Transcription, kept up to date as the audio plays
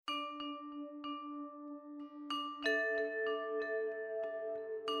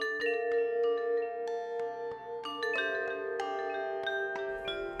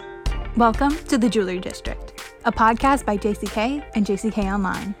Welcome to The Jewelry District, a podcast by JCK and JCK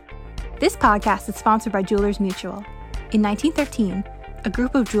Online. This podcast is sponsored by Jewelers Mutual. In 1913, a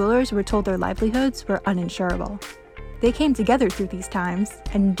group of jewelers were told their livelihoods were uninsurable. They came together through these times,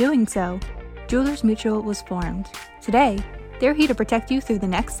 and in doing so, Jewelers Mutual was formed. Today, they're here to protect you through the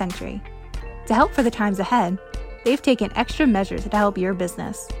next century. To help for the times ahead, they've taken extra measures to help your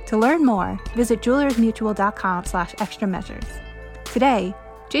business. To learn more, visit jewelersmutual.com/extra measures. Today,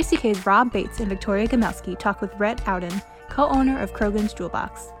 JCK's Rob Bates and Victoria Gomelski talk with Rhett, Outten, co-owner of Krogan's Jewel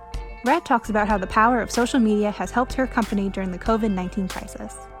Box. Rhett talks about how the power of social media has helped her company during the COVID-19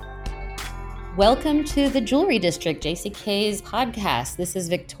 crisis. Welcome to the Jewelry District, JCK's podcast. This is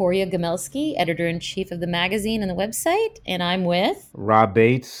Victoria Gomelski, editor-in-chief of the magazine and the website, and I'm with Rob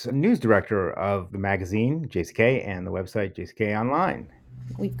Bates, news director of the magazine, JCK, and the website, JCK Online.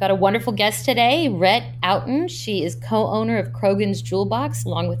 We've got a wonderful guest today, Rhett Outten. She is co-owner of Krogan's Jewel Box,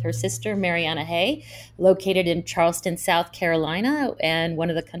 along with her sister, Mariana Hay, located in Charleston, South Carolina, and one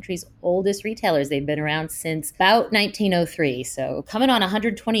of the country's oldest retailers. They've been around since about 1903, so coming on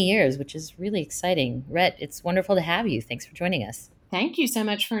 120 years, which is really exciting. Rhett, it's wonderful to have you. Thanks for joining us. Thank you so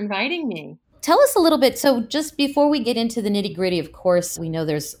much for inviting me. Tell us a little bit. So just before we get into the nitty gritty, of course, we know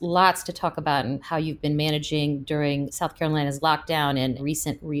there's lots to talk about and how you've been managing during South Carolina's lockdown and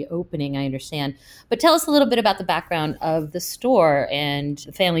recent reopening, I understand. But tell us a little bit about the background of the store and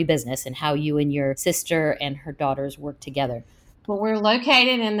the family business and how you and your sister and her daughters work together. Well, we're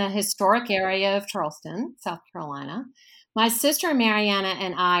located in the historic area of Charleston, South Carolina. My sister Mariana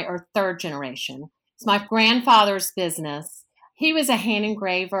and I are third generation. It's my grandfather's business. He was a hand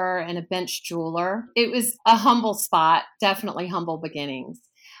engraver and a bench jeweler. It was a humble spot, definitely humble beginnings.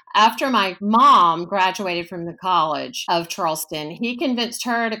 After my mom graduated from the College of Charleston, he convinced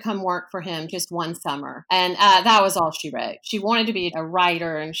her to come work for him just one summer. And that was all she wrote. She wanted to be a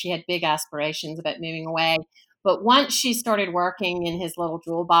writer and she had big aspirations about moving away. But once she started working in his little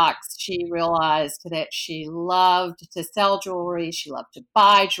jewel box, she realized that she loved to sell jewelry. She loved to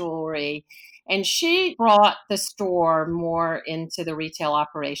buy jewelry. And she brought the store more into the retail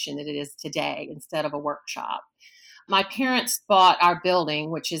operation that it is today instead of a workshop. My parents bought our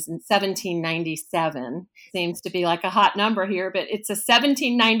building, which is in 1797. Seems to be like a hot number here, but it's a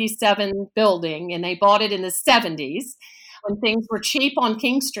 1797 building, and they bought it in the 70s when things were cheap on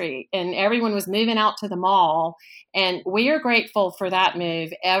King Street and everyone was moving out to the mall. And we are grateful for that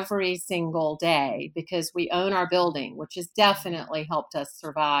move every single day because we own our building, which has definitely helped us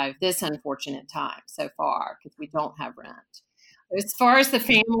survive this unfortunate time so far because we don't have rent. As far as the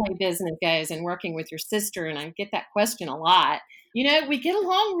family business goes and working with your sister, and I get that question a lot, you know, we get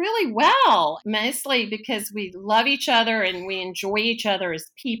along really well, mostly because we love each other and we enjoy each other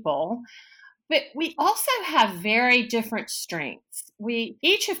as people. But we also have very different strengths. We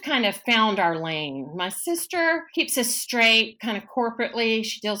each have kind of found our lane. My sister keeps us straight kind of corporately.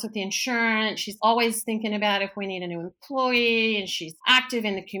 She deals with the insurance. She's always thinking about if we need a new employee, and she's active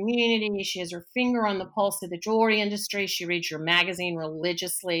in the community. She has her finger on the pulse of the jewelry industry. She reads your magazine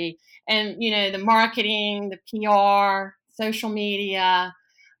religiously. And, you know, the marketing, the PR, social media,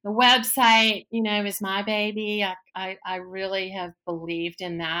 the website, you know, is my baby. I really have believed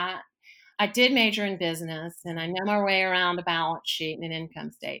in that. I did major in business and I know my way around a balance sheet and an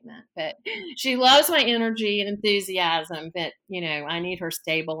income statement, but she loves my energy and enthusiasm, but you know, I need her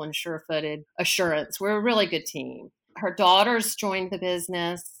stable and sure-footed assurance. We're a really good team. Her daughters joined the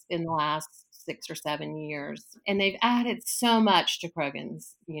business in the last 6 or 7 years, and they've added so much to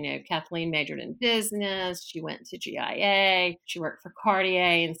Krogan's. You know, Kathleen majored in business. She went to GIA. She worked for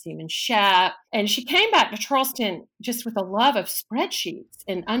Cartier and Seaman Shep. And she came back to Charleston just with a love of spreadsheets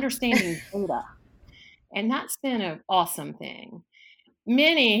and understanding data. And that's been an awesome thing.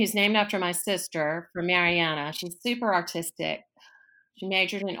 Minnie, who's named after my sister, for Mariana, she's super artistic. She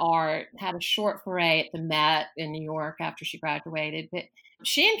majored in art, had a short foray at the Met in New York after she graduated. But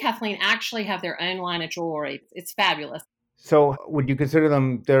she and Kathleen actually have their own line of jewelry. It's fabulous. So would you consider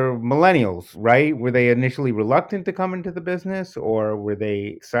them, they're millennials, right? Were they initially reluctant to come into the business or were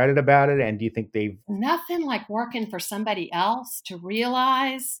they excited about it? And do you think they've... Nothing like working for somebody else to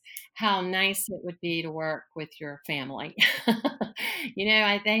realize how nice it would be to work with your family. You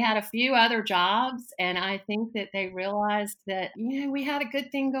know, they had a few other jobs and I think that they realized that, you know, we had a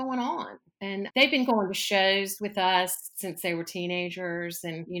good thing going on. And they've been going to shows with us since they were teenagers.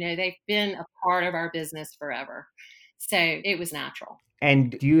 And, you know, they've been a part of our business forever. So it was natural.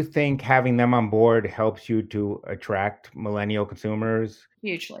 And do you think having them on board helps you to attract millennial consumers?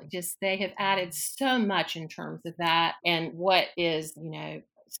 Hugely. Just they have added so much in terms of that and what is, you know,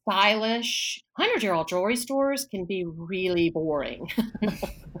 stylish 100-year-old jewelry stores can be really boring.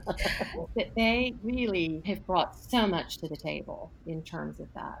 But they really have brought so much to the table in terms of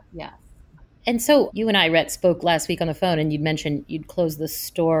that. Yes. And so you and I, Rhett, spoke last week on the phone, and you'd mentioned you'd close the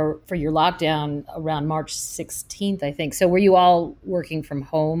store for your lockdown around March 16th, I think. So were you all working from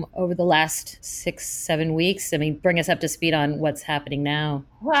home over the last 6-7 weeks? I mean, bring us up to speed on what's happening now.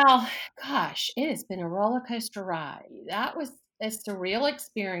 Well, gosh, it has been a roller coaster ride. That was a surreal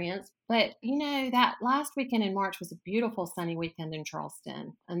experience. But, that last weekend in March was a beautiful sunny weekend in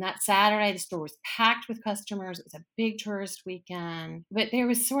Charleston. And that Saturday, the store was packed with customers. It was a big tourist weekend. But there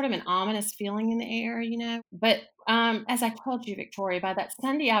was sort of an ominous feeling in the air, But as I told you, Victoria, by that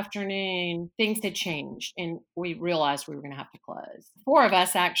Sunday afternoon, things had changed and we realized we were going to have to close. 4 of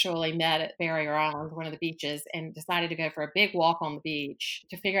us actually met at Barrier Island, one of the beaches, and decided to go for a big walk on the beach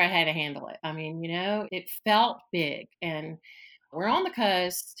to figure out how to handle it. I mean, it felt big, and we're on the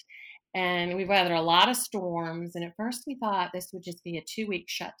coast and we've weathered a lot of storms. And at first we thought this would just be a 2-week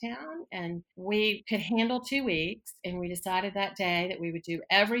shutdown and we could handle 2 weeks. And we decided that day that we would do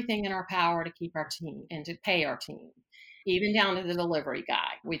everything in our power to keep our team and to pay our team, even down to the delivery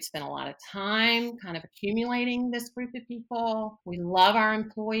guy. We'd spent a lot of time kind of accumulating this group of people. We love our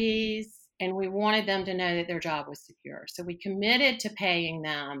employees and we wanted them to know that their job was secure. So we committed to paying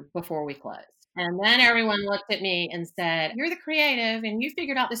them before we closed. And then everyone looked at me and said, you're the creative and you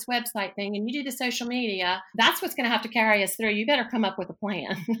figured out this website thing and you do the social media. That's what's going to have to carry us through. You better come up with a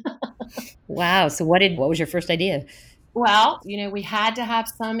plan. Wow. So what was your first idea? Well, we had to have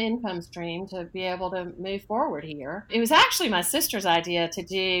some income stream to be able to move forward here. It was actually my sister's idea to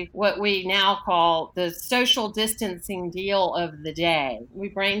do what we now call the social distancing deal of the day. We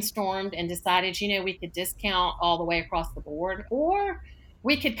brainstormed and decided, we could discount all the way across the board, or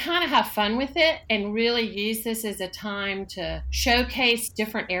we could kind of have fun with it and really use this as a time to showcase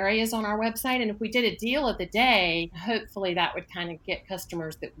different areas on our website. And if we did a deal of the day, hopefully that would kind of get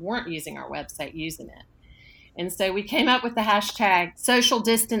customers that weren't using our website using it. And so we came up with the hashtag social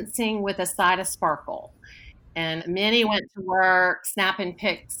distancing with a side of sparkle. And many went to work snapping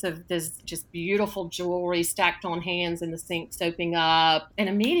pics of this just beautiful jewelry stacked on hands in the sink, soaping up. And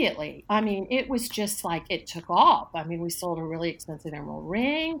immediately, it was just like it took off. We sold a really expensive emerald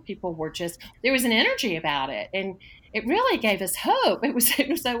ring. People were there was an energy about it. And it really gave us hope.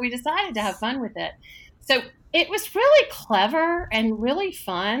 So we decided to have fun with it. So it was really clever and really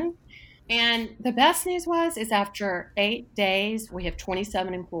fun. And the best news is after 8 days, we have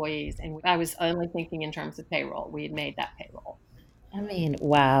 27 employees. And I was only thinking in terms of payroll. We had made that payroll.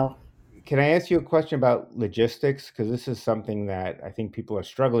 Wow. Can I ask you a question about logistics? Because this is something that I think people are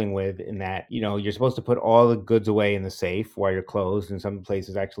struggling with in that, you're supposed to put all the goods away in the safe while you're closed. And some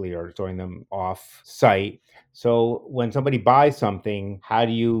places actually are storing them off site. So when somebody buys something, how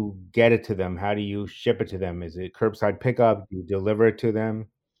do you get it to them? How do you ship it to them? Is it curbside pickup? Do you deliver it to them?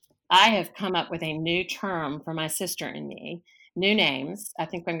 I have come up with a new term for my sister and me, new names. I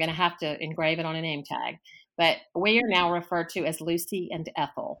think I'm going to have to engrave it on a name tag. But we are now referred to as Lucy and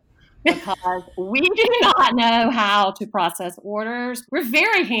Ethel because we do not know how to process orders. We're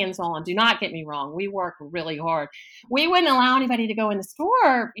very hands-on. Do not get me wrong. We work really hard. We wouldn't allow anybody to go in the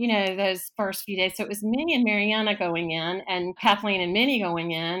store, those first few days. So it was me and Mariana going in and Kathleen and Minnie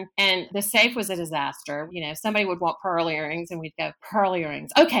going in. And the safe was a disaster. Somebody would want pearl earrings and we'd go, pearl earrings.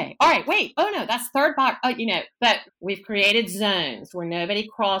 Okay. All right. Wait. Oh, no, that's third box. Oh, but we've created zones where nobody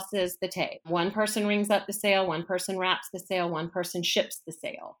crosses the tape. One person rings up the sale. One person wraps the sale. One person ships the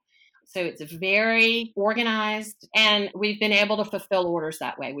sale. So it's very organized, and we've been able to fulfill orders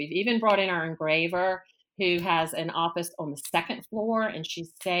that way. We've even brought in our engraver who has an office on the 2nd floor, and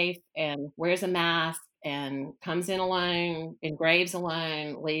she's safe and wears a mask and comes in alone, engraves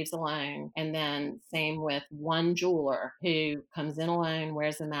alone, leaves alone. And then same with one jeweler who comes in alone,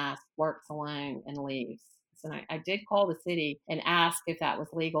 wears a mask, works alone, and leaves. And I did call the city and ask if that was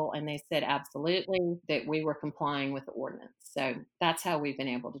legal. And they said absolutely, that we were complying with the ordinance. So that's how we've been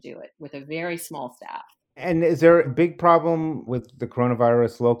able to do it with a very small staff. And is there a big problem with the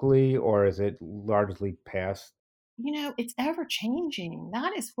coronavirus locally, or is it largely past? It's ever changing.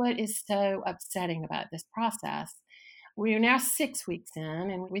 That is what is so upsetting about this process. We are now 6 weeks in,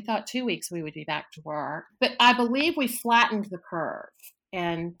 and we thought 2 weeks we would be back to work. But I believe we flattened the curve.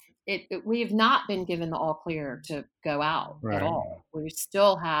 And we have not been given the all clear to go out at all. We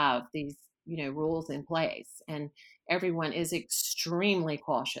still have these, rules in place, and everyone is extremely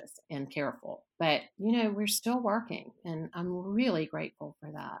cautious and careful. But, we're still working, and I'm really grateful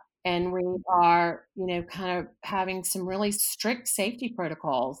for that. And we are, kind of having some really strict safety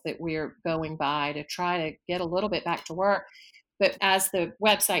protocols that we're going by to try to get a little bit back to work. But as the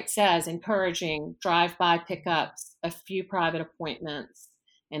website says, encouraging drive-by pickups, a few private appointments,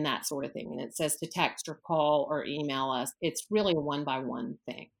 and that sort of thing. And it says to text or call or email us. It's really a one-by-one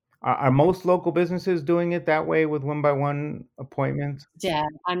thing. Are most local businesses doing it that way with one-by-one appointments? Yeah,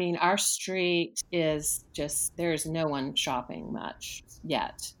 I mean, our street is just, there's no one shopping much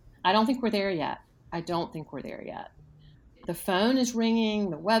yet. I don't think we're there yet. The phone is ringing,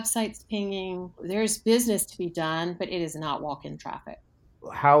 the website's pinging. There's business to be done, but it is not walk-in traffic.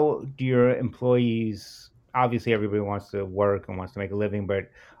 How do your employees, obviously everybody wants to work and wants to make a living, but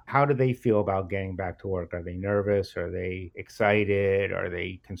how do they feel about getting back to work? Are they nervous? Are they excited? Are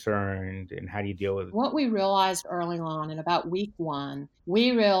they concerned? And how do you deal with it? What we realized early on, in about week 1,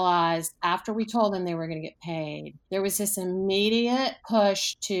 we realized after we told them they were going to get paid, there was this immediate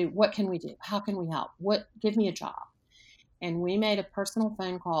push to, what can we do? How can we help? Give me a job. And we made a personal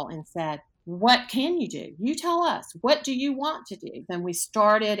phone call and said, what can you do? You tell us. What do you want to do? Then we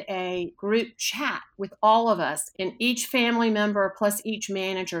started a group chat with all of us, and each family member plus each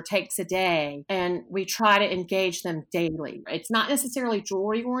manager takes a day, and we try to engage them daily. It's not necessarily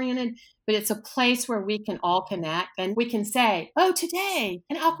jewelry oriented, but it's a place where we can all connect, and we can say, oh, today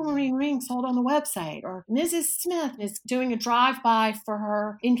an aquamarine ring sold on the website, or Mrs. Smith is doing a drive-by for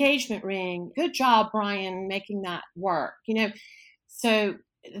her engagement ring. Good job, Brian, making that work. So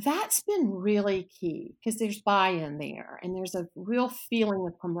that's been really key because there's buy-in there and there's a real feeling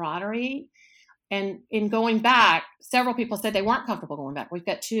of camaraderie. And in going back, several people said they weren't comfortable going back. We've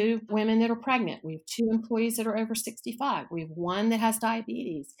got 2 women that are pregnant. We have 2 employees that are over 65. We have 1 that has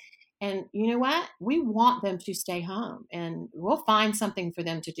diabetes. And you know what? We want them to stay home, and we'll find something for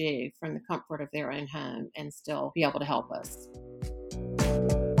them to do from the comfort of their own home and still be able to help us.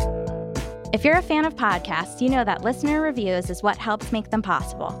 If you're a fan of podcasts, you know that listener reviews is what helps make them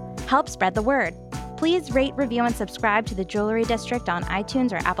possible. Help spread the word. Please rate, review, and subscribe to The Jewelry District on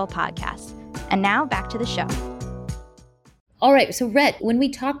iTunes or Apple Podcasts. And now back to the show. All right. So, Rhett, when we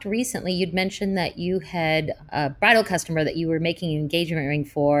talked recently, you'd mentioned that you had a bridal customer that you were making an engagement ring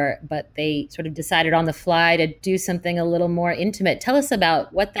for, but they sort of decided on the fly to do something a little more intimate. Tell us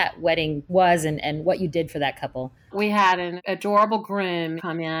about what that wedding was and what you did for that couple. We had an adorable groom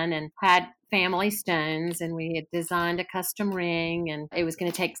come in and had family stones, and we had designed a custom ring, and it was going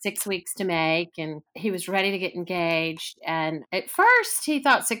to take 6 weeks to make, and he was ready to get engaged. And at first he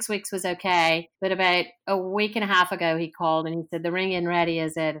thought 6 weeks was okay, but about a week and a half ago he called and he said, the ring isn't ready,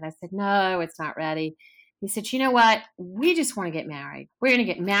 is it? And I said, no, it's not ready. He said, you know what? We just want to get married. We're going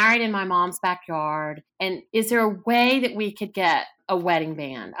to get married in my mom's backyard. And is there a way that we could get a wedding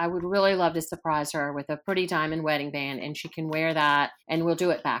band? I would really love to surprise her with a pretty diamond wedding band, and she can wear that, and we'll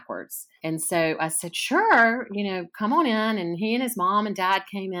do it backwards. And so I said, sure, come on in. And he and his mom and dad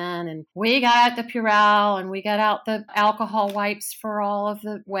came in, and we got out the Purell, and we got out the alcohol wipes for all of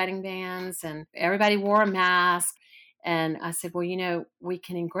the wedding bands, and everybody wore a mask. And I said, well, we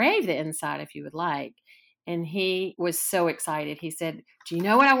can engrave the inside if you would like. And he was so excited. He said, do you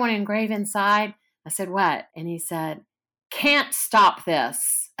know what I want to engrave inside? I said, what? And he said, can't stop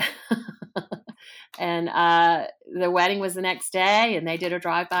this. And the wedding was the next day, and they did a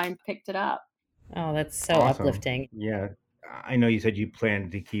drive-by and picked it up. Oh, that's so Awesome. uplifting. Yeah. I know you said you plan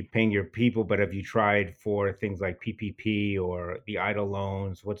to keep paying your people, but have you tried for things like PPP or the EIDL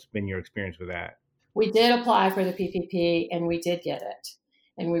loans? What's been your experience with that? We did apply for the PPP, and we did get it.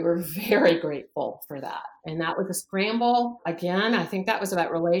 And we were very grateful for that. And that was a scramble. Again, I think that was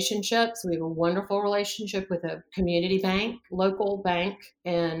about relationships. We have a wonderful relationship with a community bank, local bank,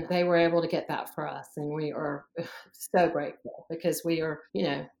 and they were able to get that for us. And we are so grateful because we are,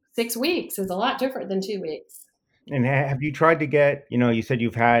 6 weeks is a lot different than 2 weeks. And have you tried to get, you said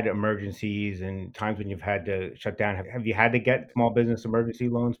you've had emergencies and times when you've had to shut down. Have you had to get small business emergency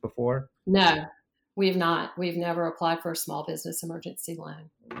loans before? No. We've not. We've never applied for a small business emergency loan.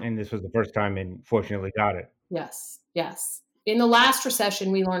 And this was the first time and fortunately got it. Yes. In the last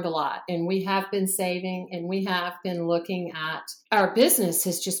recession, we learned a lot, and we have been saving, and we have been looking at our business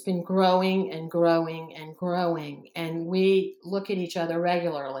has just been growing and growing and growing. And we look at each other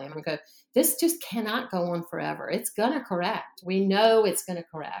regularly and we go, this just cannot go on forever. It's going to correct. We know it's going to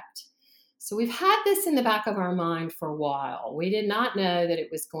correct. So we've had this in the back of our mind for a while. We did not know that it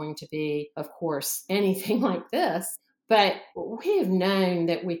was going to be, of course, anything like this, but we have known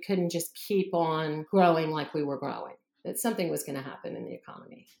that we couldn't just keep on growing like we were growing, that something was going to happen in the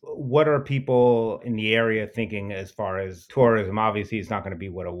economy. What are people in the area thinking as far as tourism? Obviously, it's not going to be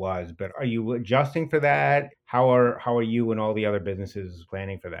what it was, but are you adjusting for that? How are you and all the other businesses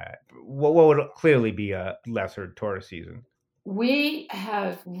planning for that? What would clearly be a lesser tourist season? We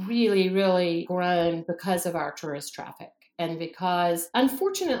have really, really grown because of our tourist traffic. And because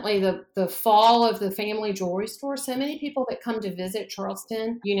unfortunately, the fall of the family jewelry store, so many people that come to visit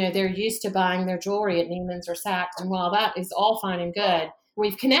Charleston, they're used to buying their jewelry at Neiman's or Saks. And while that is all fine and good,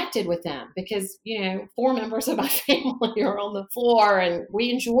 we've connected with them because, 4 members of my family are on the floor, and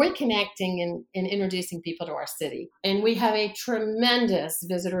we enjoy connecting and introducing people to our city. And we have a tremendous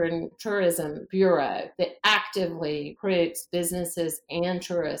visitor and tourism bureau that actively recruits businesses and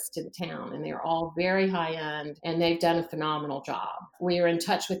tourists to the town. And they're all very high end, and they've done a phenomenal job. We are in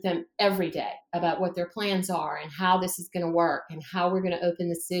touch with them every day about what their plans are and how this is going to work and how we're going to open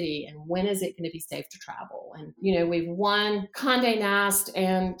the city and when is it going to be safe to travel. And, we've won Condé Nast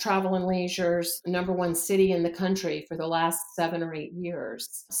and Travel and Leisure's #1 city in the country for the last 7 or 8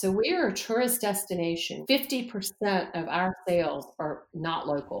 years. So we are a tourist destination. 50% of our sales are not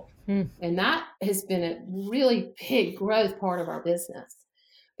local. And that has been a really big growth part of our business.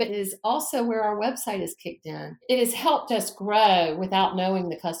 But it is also where our website is kicked in. It has helped us grow without knowing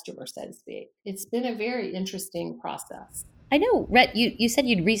the customer, so to speak. It's been a very interesting process. I know, Rhett, you said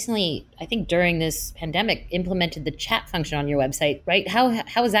you'd recently, I think during this pandemic, implemented the chat function on your website, right? How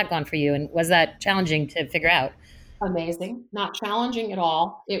has that gone for you? And was that challenging to figure out? Amazing. Not challenging at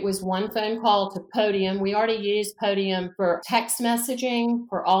all. It was one phone call to Podium. We already used Podium for text messaging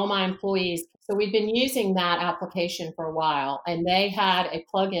for all my employees. So we've been using that application for a while, and they had a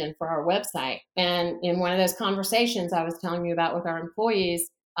plugin for our website. And in one of those conversations I was telling you about with our employees,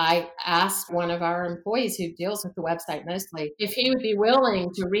 I asked one of our employees who deals with the website mostly if he would be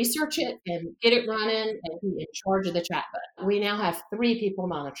willing to research it and get it running and be in charge of the chat button. We now have 3 people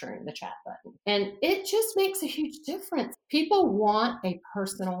monitoring the chat button, and it just makes a huge difference. People want a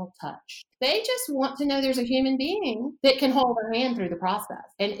personal touch. They just want to know there's a human being that can hold their hand through the process.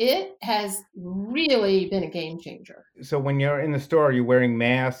 And it has really been a game changer. So when you're in the store, are you wearing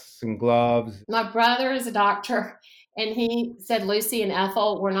masks and gloves? My brother is a doctor. And he said, Lucy and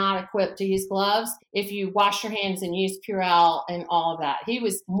Ethel, we're not equipped to use gloves if you wash your hands and use Purell and all of that. He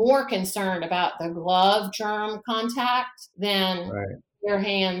was more concerned about the glove germ contact than your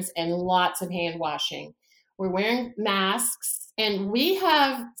hands and lots of hand washing. We're wearing masks, and we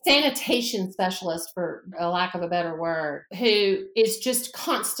have sanitation specialists, for a lack of a better word, who is just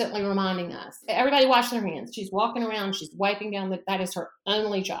constantly reminding us, everybody wash their hands. She's walking around, she's wiping down, that is her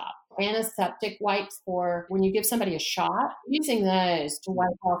only job. Antiseptic wipes for when you give somebody a shot, using those to wipe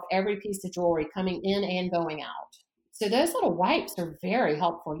off every piece of jewelry coming in and going out. So those little wipes are very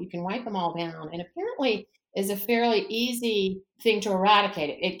helpful. You can wipe them all down, and apparently is a fairly easy thing to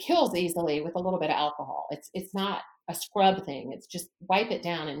eradicate. It kills easily with a little bit of alcohol. It's not a scrub thing. It's just wipe it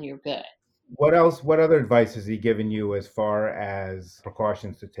down and you're good. What else? What other advice has he given you as far as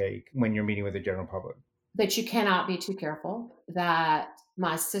precautions to take when you're meeting with the general public? That you cannot be too careful, that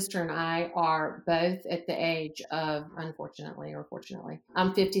my sister and I are both at the age of, unfortunately or fortunately,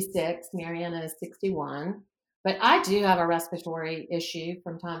 I'm 56, Mariana is 61, but I do have a respiratory issue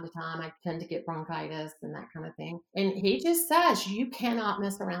from time to time. I tend to get bronchitis and that kind of thing. And he just says, you cannot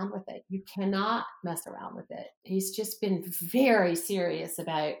mess around with it. You cannot mess around with it. He's just been very serious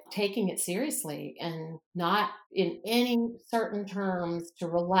about taking it seriously and not in any certain terms to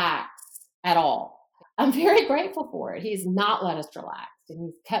relax at all. I'm very grateful for it. He's not let us relax, and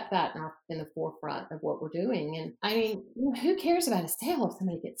he's kept that in the forefront of what we're doing. And I mean, who cares about a sale if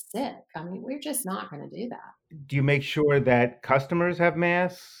somebody gets sick? I mean, we're just not going to do that. Do you make sure that customers have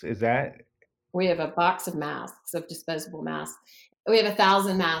masks? Is that? We have a box of masks, of disposable masks. We have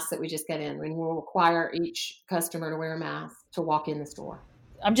 1,000 masks that we just get in, and we'll require each customer to wear a mask to walk in the store.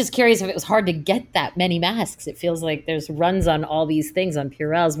 I'm just curious if it was hard to get that many masks. It feels like there's runs on all these things on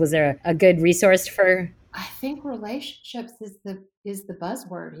Purell's. Was there a good resource for? I think relationships is the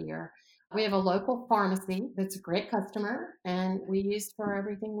buzzword here. We have a local pharmacy that's a great customer, and we use for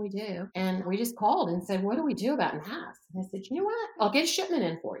everything we do. And we just called and said, what do we do about masks? And I said, you know what? I'll get a shipment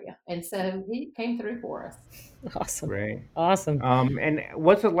in for you. And so he came through for us. Awesome. Great. Awesome. And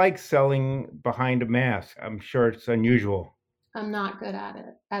what's it like selling behind a mask? I'm sure it's unusual. I'm not good at it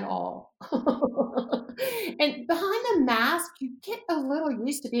at all. And behind a mask, you get a little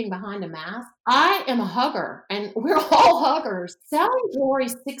used to being behind a mask. I am a hugger, and we're all huggers. Selling jewelry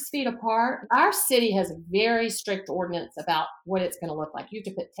 6 feet apart, our city has a very strict ordinance about what it's going to look like. You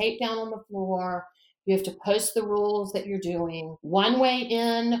have to put tape down on the floor. You have to post the rules that you're doing. One way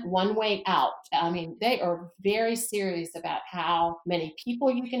in, one way out. I mean, they are very serious about how many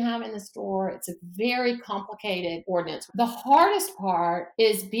people you can have in the store. It's a very complicated ordinance. The hardest part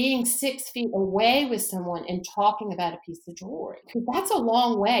is being 6 feet away with someone and talking about a piece of jewelry. Because that's a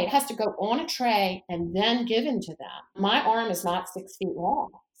long way. It has to go on a tray and then given to them. My arm is not 6 feet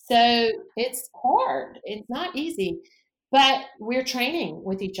long. So it's hard. It's not easy. But we're training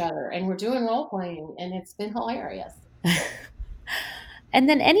with each other and we're doing role playing, and it's been hilarious. And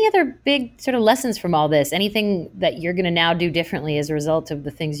then any other big sort of lessons from all this? Anything that you're going to now do differently as a result of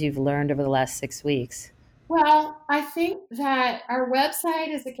the things you've learned over the last 6 weeks? Well, I think that our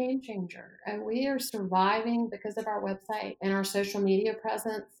website is a game changer. And we are surviving because of our website and our social media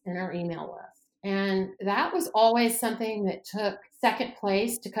presence and our email list. And that was always something that took second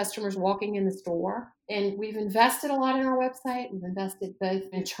place to customers walking in the store. And we've invested a lot in our website. We've invested both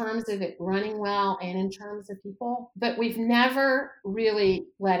in terms of it running well and in terms of people, but we've never really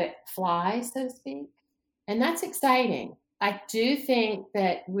let it fly, so to speak. And that's exciting. I do think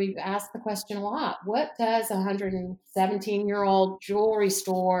that we've asked the question a lot. What does a 117-year-old jewelry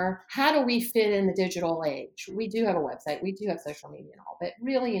store, how do we fit in the digital age? We do have a website. We do have social media and all, but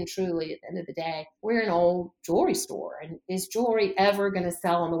really and truly, at the end of the day, we're an old jewelry store. And is jewelry ever going to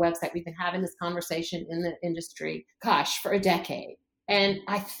sell on the website? We've been having this conversation in the industry, for a decade. And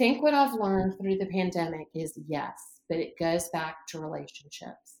I think what I've learned through the pandemic is yes, but it goes back to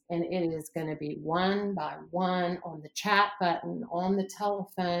relationships. And it is going to be one by one on the chat button, on the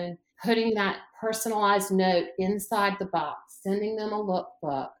telephone, putting that personalized note inside the box, sending them a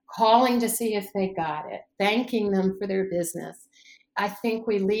lookbook, calling to see if they got it, thanking them for their business. I think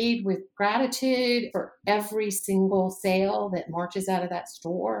we lead with gratitude for every single sale that marches out of that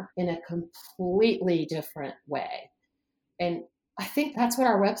store in a completely different way. And I think that's what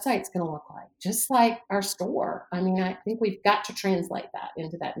our website's going to look like, just like our store. I mean, I think we've got to translate that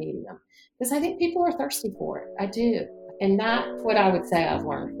into that medium because I think people are thirsty for it. I do. And that's what I would say I've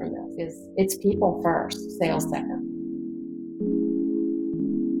learned from this is it's people first, sales second.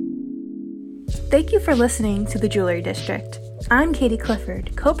 Thank you for listening to The Jewelry District. I'm Katie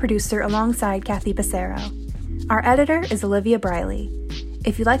Clifford, co-producer alongside Kathy Passero. Our editor is Olivia Briley.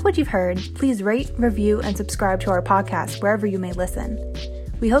 If you like what you've heard, please rate, review, and subscribe to our podcast wherever you may listen.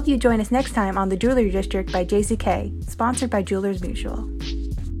 We hope you join us next time on The Jewelry District by JCK, sponsored by Jewelers Mutual.